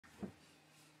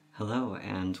Hello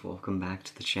and welcome back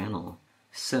to the channel.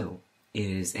 So, it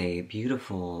is a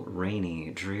beautiful,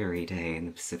 rainy, dreary day in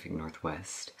the Pacific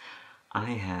Northwest. I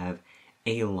have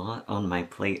a lot on my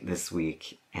plate this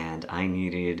week, and I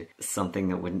needed something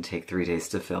that wouldn't take 3 days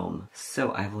to film.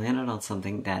 So I've landed on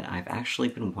something that I've actually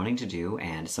been wanting to do,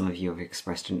 and some of you have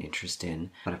expressed an interest in,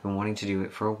 but I've been wanting to do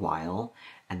it for a while,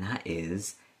 and that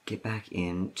is get back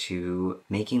into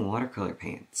making watercolor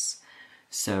paints.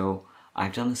 So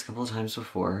I've done this a couple of times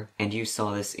before, and you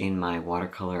saw this in my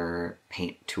watercolor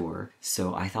paint tour,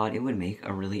 so I thought it would make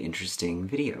a really interesting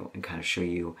video and kind of show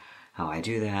you how I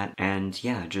do that, and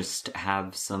yeah, just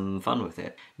have some fun with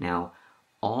it. Now,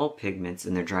 all pigments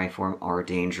in their dry form are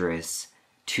dangerous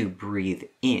to breathe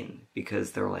in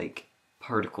because they're like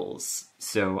particles.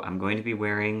 So I'm going to be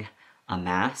wearing a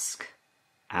mask,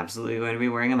 absolutely going to be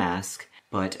wearing a mask,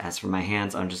 but as for my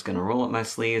hands, I'm just going to roll up my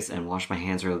sleeves and wash my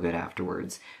hands real good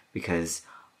afterwards because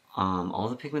all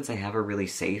the pigments I have are really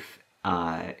safe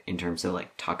in terms of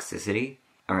like toxicity.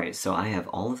 Alright, so I have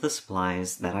all of the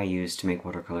supplies that I use to make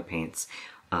watercolor paints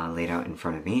laid out in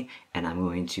front of me, and I'm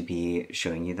going to be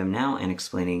showing you them now and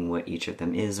explaining what each of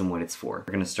them is and what it's for.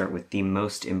 We're going to start with the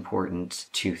most important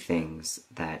two things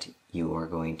that you are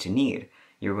going to need.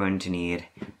 You're going to need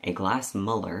a glass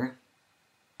muller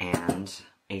and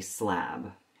a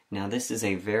slab. Now this is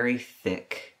a very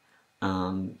thick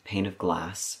pane of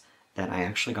glass that I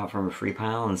actually got from a free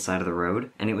pile on the side of the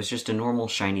road, and it was just a normal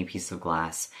shiny piece of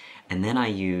glass. And then I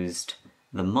used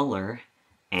the muller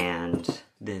and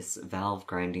this valve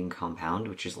grinding compound,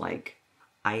 which is like,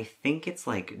 I think it's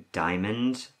like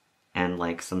diamond and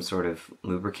like some sort of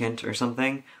lubricant or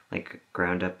something, like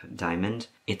ground up diamond.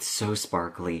 It's so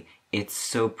sparkly, it's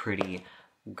so pretty.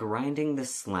 Grinding the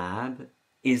slab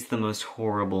is the most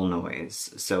horrible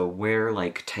noise, so wear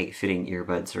like tight-fitting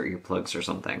earbuds or earplugs or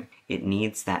something. It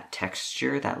needs that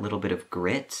texture, that little bit of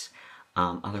grit,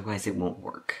 otherwise it won't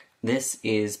work. This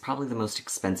is probably the most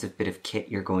expensive bit of kit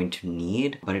you're going to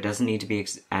need, but it doesn't need to be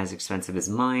as expensive as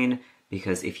mine,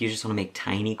 because if you just want to make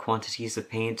tiny quantities of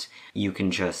paint, you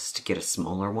can just get a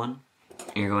smaller one.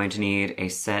 You're going to need a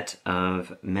set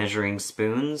of measuring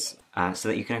spoons so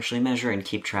that you can actually measure and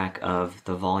keep track of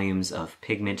the volumes of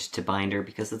pigment to binder,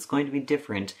 because it's going to be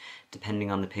different depending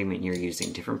on the pigment you're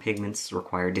using. Different pigments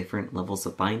require different levels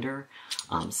of binder,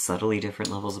 subtly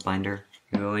different levels of binder.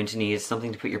 You're going to need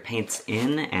something to put your paints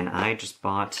in, and I just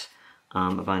bought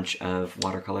a bunch of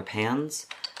watercolor pans.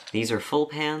 These are full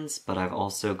pans, but I've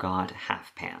also got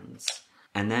half pans.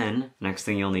 And then, next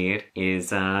thing you'll need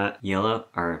is you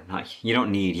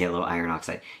don't need yellow iron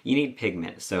oxide. You need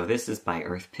pigment. So this is by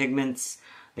Earth Pigments.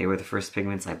 They were the first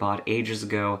pigments I bought ages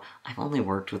ago. I've only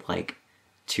worked with like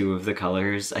 2 of the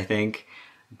colors, I think.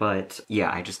 But yeah,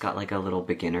 I just got like a little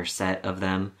beginner set of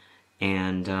them.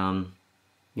 And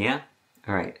yeah.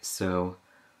 Alright, so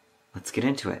let's get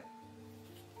into it.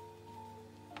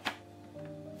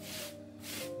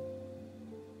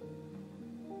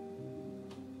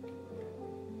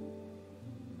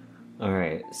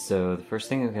 Alright, so the first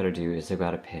thing I've got to do is I've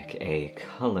got to pick a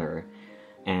color,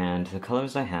 and the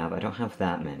colors I don't have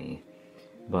that many,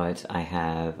 but I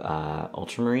have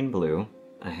ultramarine blue,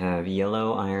 I have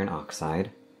yellow iron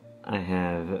oxide, I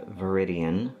have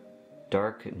viridian,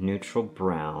 dark neutral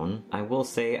brown. I will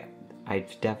say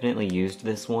I've definitely used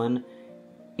this one.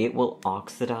 It will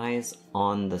oxidize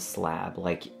on the slab,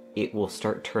 like it will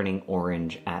start turning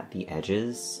orange at the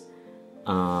edges,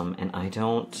 and I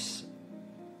don't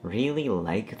really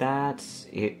like that.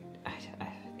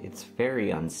 It's very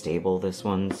unstable, this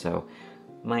one, so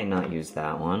might not use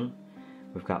that one.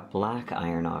 We've got black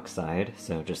iron oxide,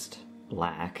 so just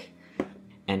black,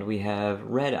 and we have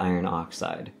red iron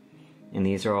oxide, and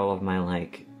these are all of my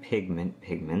like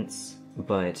pigments.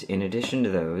 But in addition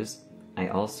to those, I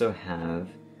also have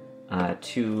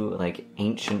 2 like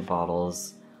ancient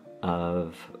bottles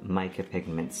of mica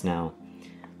pigments. Now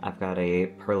I've got a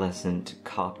pearlescent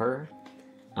copper,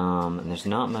 and there's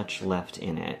not much left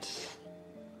in it.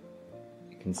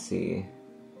 You can see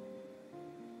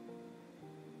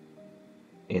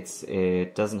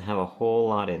it doesn't have a whole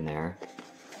lot in there.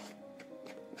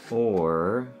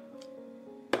 Or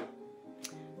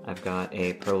I've got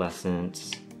a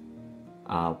pearlescent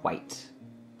white.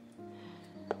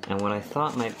 And what I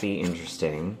thought might be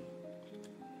interesting,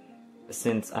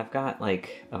 since I've got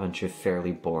like a bunch of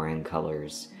fairly boring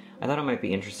colors, I thought it might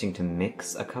be interesting to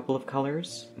mix a couple of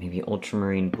colors. Maybe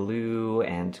ultramarine blue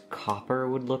and copper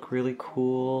would look really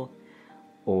cool.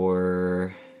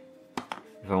 Or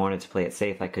if I wanted to play it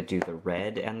safe, I could do the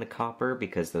red and the copper,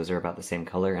 because those are about the same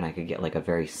color, and I could get like a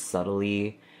very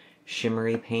subtly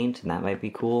shimmery paint, and that might be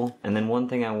cool. And then one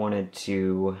thing I wanted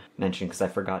to mention, because I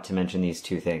forgot to mention these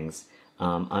two things,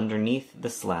 underneath the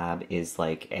slab is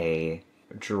like a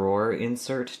drawer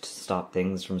insert to stop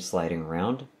things from sliding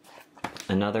around.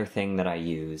 Another thing that I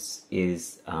use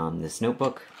is this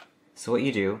notebook. So what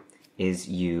you do is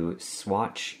you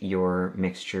swatch your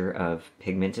mixture of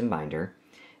pigment and binder,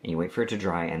 and you wait for it to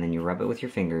dry, and then you rub it with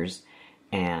your fingers,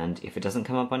 and if it doesn't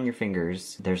come up on your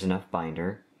fingers, there's enough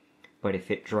binder. But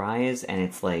if it dries and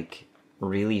it's like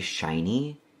really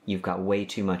shiny, you've got way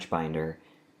too much binder,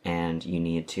 and you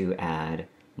need to add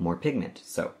more pigment.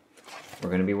 So we're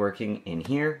going to be working in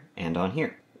here and on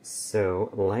here.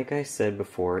 So, like I said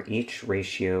before, each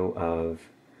ratio of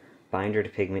binder to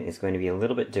pigment is going to be a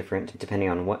little bit different depending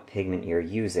on what pigment you're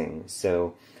using.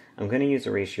 So I'm going to use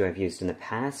a ratio I've used in the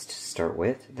past to start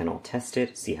with, then I'll test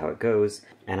it, see how it goes,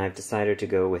 and I've decided to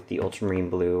go with the ultramarine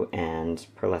blue and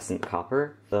pearlescent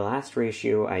copper. The last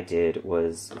ratio I did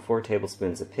was 4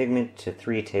 tablespoons of pigment to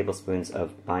 3 tablespoons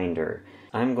of binder.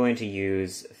 I'm going to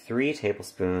use 3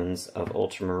 tablespoons of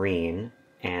ultramarine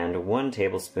and 1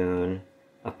 tablespoon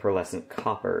of pearlescent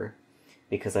copper,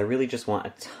 because I really just want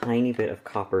a tiny bit of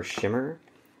copper shimmer,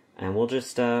 and we'll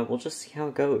just see how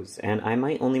it goes. And I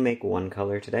might only make one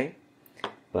color today,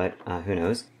 but who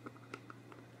knows.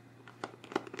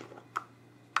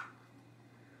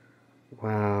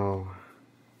 Wow,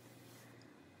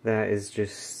 that is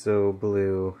just so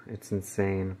blue. It's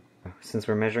insane. Since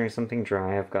we're measuring something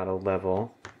dry, I've got a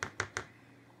level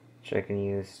which I can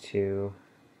use to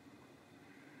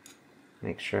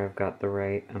make sure I've got the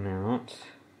right amount.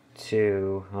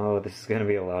 Oh, this is going to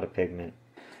be a lot of pigment.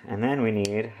 And then we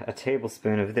need a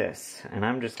tablespoon of this, and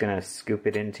I'm just going to scoop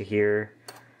it into here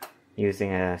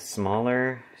using a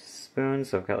smaller spoon,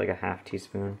 so I've got like a half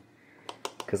teaspoon,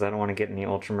 because I don't want to get any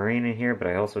ultramarine in here, but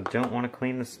I also don't want to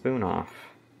clean the spoon off.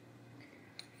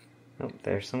 Oh,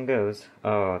 there some goes.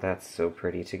 Oh, that's so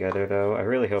pretty together though. I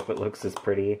really hope it looks as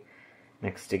pretty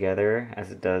mixed together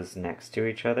as it does next to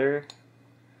each other,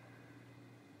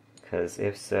 because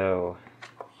if so,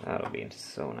 that'll be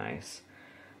so nice.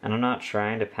 And I'm not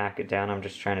trying to pack it down, I'm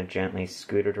just trying to gently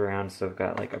scoot it around so I've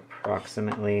got like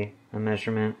approximately a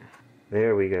measurement.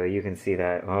 There we go, you can see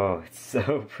that. Oh, it's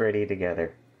so pretty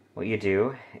together. What you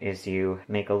do is you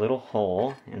make a little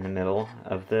hole in the middle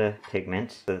of the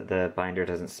pigment so that the binder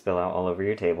doesn't spill out all over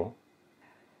your table.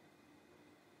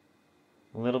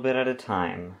 A little bit at a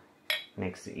time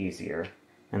makes it easier.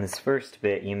 And this first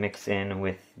bit you mix in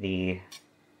with the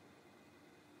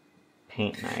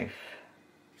paint knife.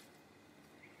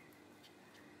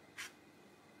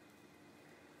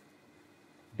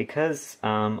 Because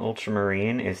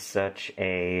ultramarine is such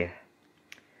a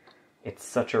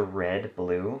red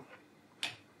blue,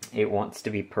 it wants to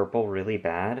be purple really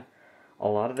bad. A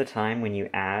lot of the time when you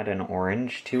add an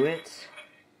orange to it,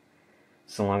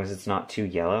 so long as it's not too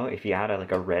yellow, if you add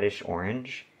like a reddish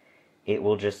orange, it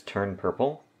will just turn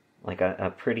purple, like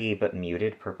a pretty but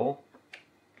muted purple.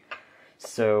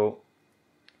 So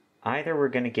either we're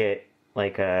going to get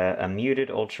like a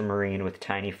muted ultramarine with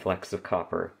tiny flecks of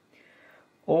copper,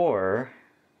 or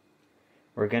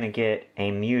we're going to get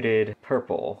a muted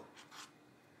purple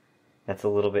that's a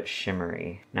little bit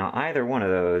shimmery. Now either one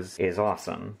of those is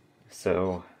awesome,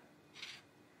 so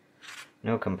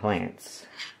no complaints.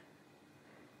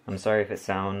 I'm sorry if it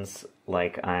sounds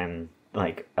like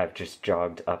I've just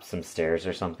jogged up some stairs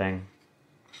or something.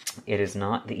 It is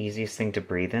not the easiest thing to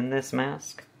breathe in, this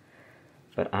mask,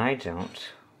 but I don't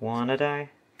wanna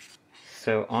die.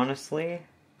 So honestly,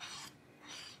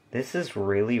 this is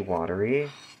really watery,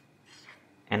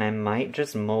 and I might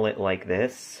just mull it like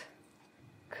this,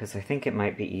 because I think it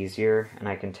might be easier, and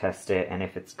I can test it, and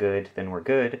if it's good, then we're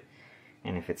good,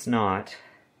 and if it's not,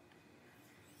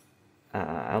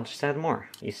 I'll just add more.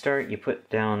 You put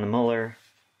down the muller,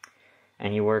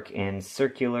 and you work in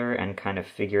circular and kind of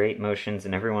figure 8 motions,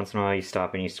 and every once in a while you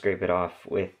stop and you scrape it off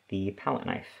with the palette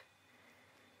knife.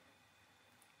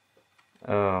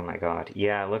 Oh my god,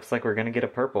 yeah, it looks like we're gonna get a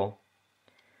purple.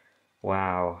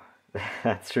 Wow,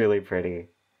 that's really pretty.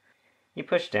 You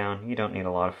push down, you don't need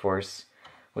a lot of force.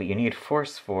 What you need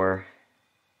force for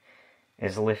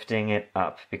is lifting it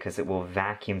up, because it will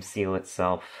vacuum seal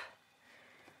itself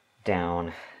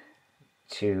down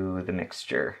to the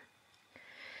mixture.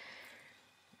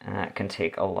 And that can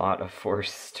take a lot of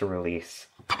force to release.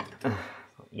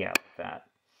 Yeah, like that.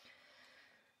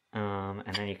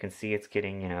 And then you can see it's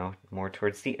getting, more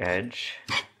towards the edge.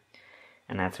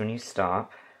 And that's when you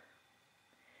stop.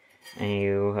 And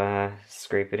you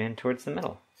scrape it in towards the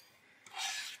middle.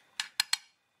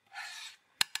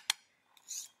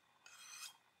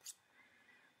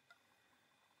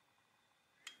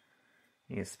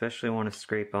 You especially want to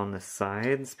scrape on the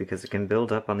sides because it can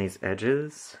build up on these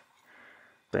edges.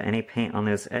 But any paint on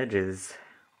those edges,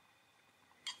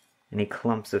 any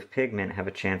clumps of pigment have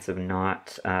a chance of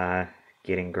not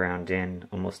getting ground in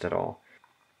almost at all.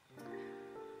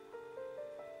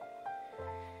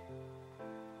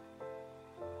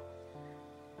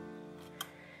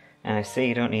 And I say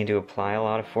you don't need to apply a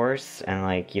lot of force, and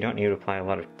like you don't need to apply a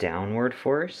lot of downward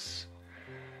force,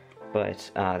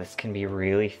 but this can be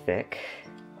really thick,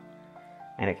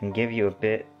 and it can give you a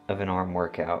bit of an arm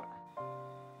workout.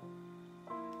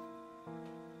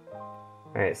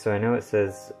 Alright, so I know it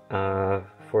says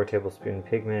 4 tablespoons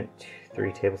pigment,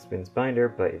 3 tablespoons binder,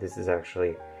 but this is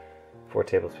actually 4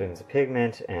 tablespoons of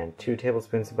pigment and 2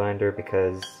 tablespoons of binder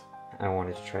because I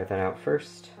wanted to try that out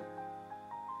first.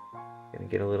 Gonna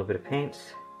get a little bit of paint,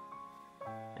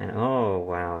 and oh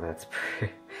wow,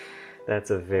 that's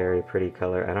a very pretty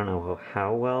color. I don't know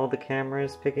how well the camera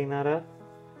is picking that up.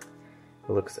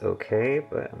 It looks okay,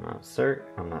 but I'm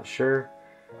not sure.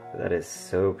 But that is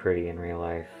so pretty in real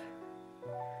life.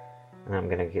 And I'm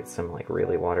gonna get some like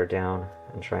really watered down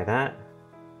and try that.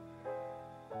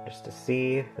 Just to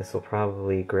see, this will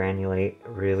probably granulate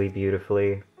really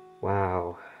beautifully.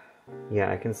 Wow.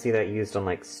 Yeah, I can see that used on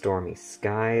like stormy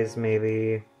skies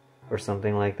maybe, or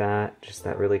something like that. Just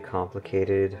that really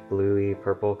complicated bluey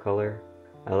purple color.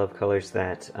 I love colors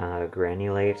that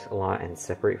granulate a lot and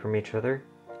separate from each other,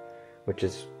 which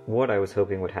is what I was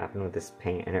hoping would happen with this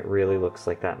paint, and it really looks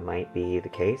like that might be the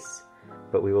case.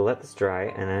 But we will let this dry,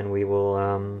 and then we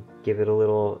will give it a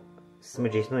little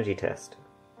smudgy test.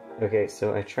 Okay,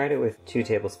 so I tried it with 2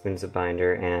 tablespoons of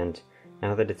binder, and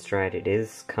now that it's dried, it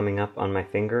is coming up on my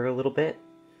finger a little bit.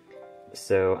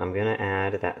 So I'm gonna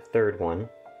add that third one,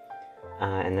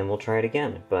 and then we'll try it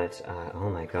again. But,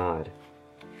 oh my god.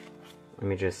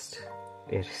 It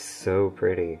is so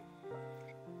pretty.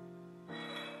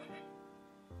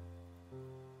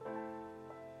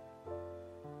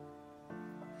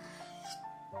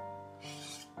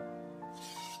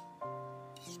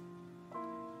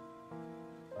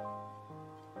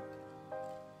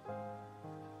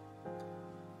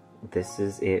 This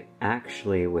is it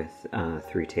actually with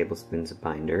 3 tablespoons of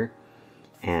binder,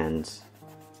 and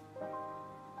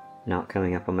not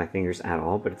coming up on my fingers at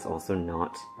all, but it's also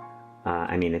not,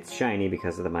 I mean it's shiny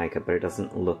because of the mica, but it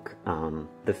doesn't look,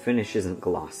 the finish isn't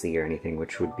glossy or anything,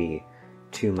 which would be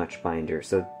too much binder.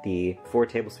 So the 4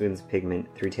 tablespoons of pigment,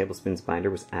 3 tablespoons binder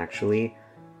was actually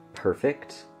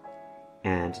perfect,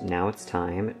 and now it's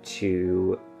time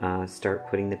to start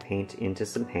putting the paint into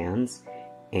some pans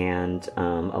and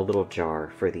a little jar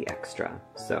for the extra.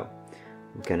 So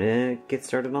I'm gonna get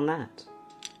started on that.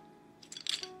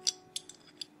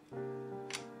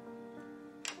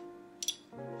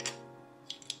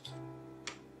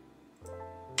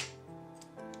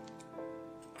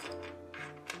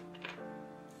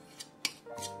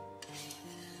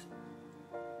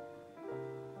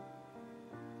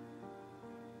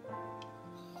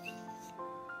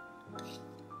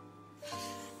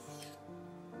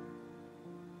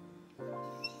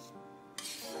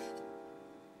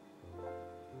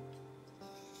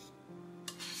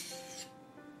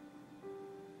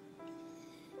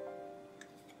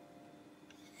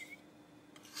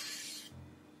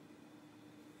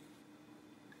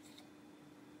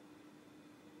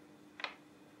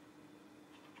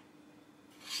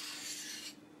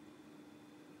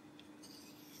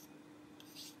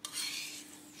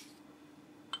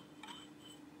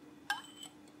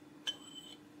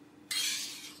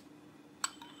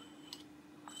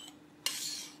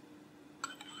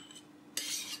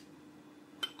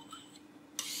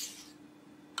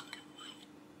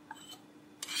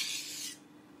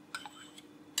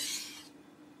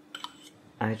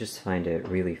 I just find it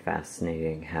really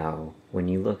fascinating how, when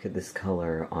you look at this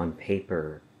color on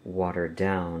paper, watered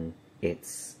down,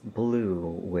 it's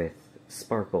blue with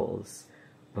sparkles.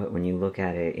 But when you look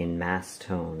at it in mass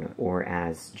tone, or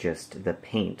as just the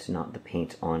paint, not the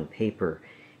paint on paper,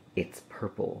 it's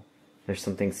purple. There's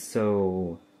something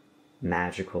so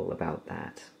magical about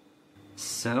that.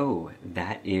 So,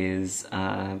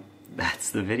 that's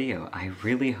the video. I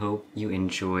really hope you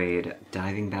enjoyed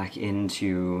diving back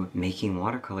into making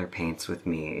watercolor paints with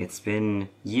me. It's been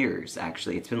years,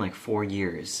 actually. It's been like 4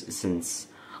 years since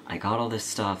I got all this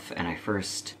stuff and I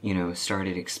first,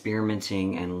 started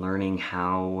experimenting and learning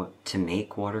how to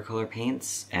make watercolor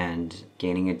paints and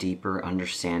gaining a deeper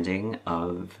understanding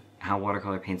of how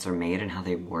watercolor paints are made and how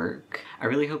they work. I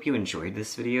really hope you enjoyed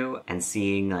this video and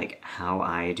seeing like how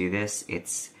I do this.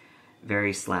 It's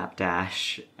very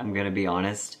slapdash, I'm gonna be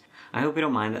honest. I hope you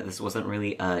don't mind that this wasn't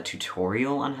really a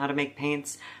tutorial on how to make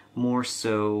paints, more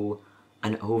so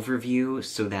an overview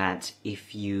so that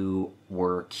if you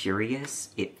were curious,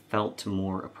 it felt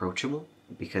more approachable,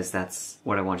 because that's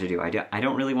what I want to do. I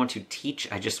don't really want to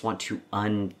teach, I just want to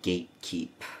ungatekeep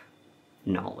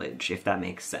knowledge, if that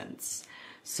makes sense.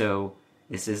 So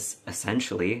this is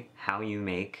essentially how you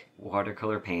make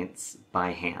watercolor paints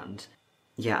by hand.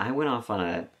 Yeah, I went off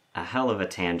on a hell of a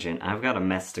tangent. I've got a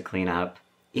mess to clean up.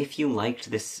 If you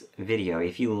liked this video,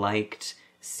 if you liked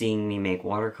seeing me make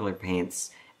watercolor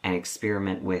paints and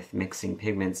experiment with mixing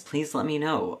pigments, please let me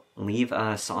know. Leave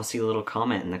a saucy little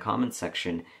comment in the comment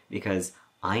section, because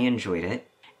I enjoyed it,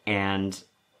 and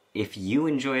if you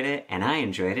enjoyed it and I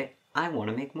enjoyed it, I want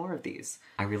to make more of these.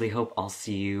 I really hope I'll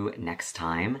see you next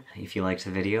time. If you liked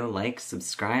the video, like,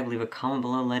 subscribe, leave a comment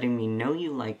below letting me know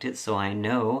you liked it so I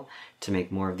know to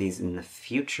make more of these in the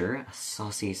future. A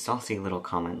saucy, saucy little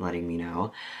comment letting me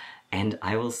know. And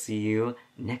I will see you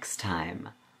next time.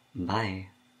 Bye.